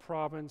 our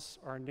province,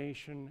 our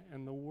nation,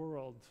 and the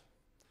world.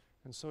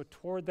 And so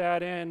toward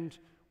that end,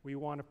 we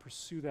want to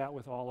pursue that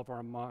with all of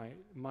our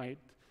might.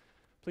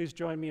 Please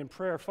join me in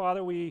prayer.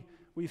 Father, we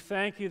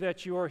thank you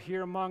that you are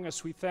here among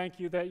us. We thank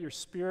you that your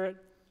Spirit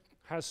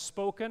has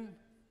spoken.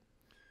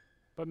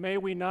 But may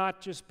we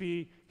not just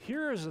be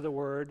hearers of the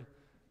word,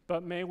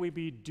 but may we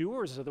be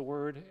doers of the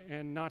word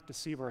and not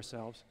deceive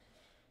ourselves.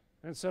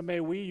 And so may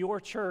we, your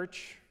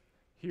church,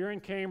 here in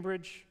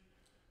Cambridge,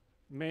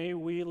 May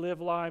we live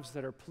lives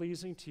that are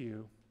pleasing to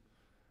you,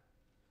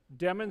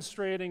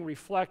 demonstrating,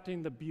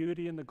 reflecting the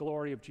beauty and the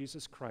glory of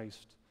Jesus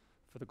Christ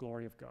for the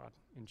glory of God.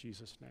 In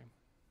Jesus' name.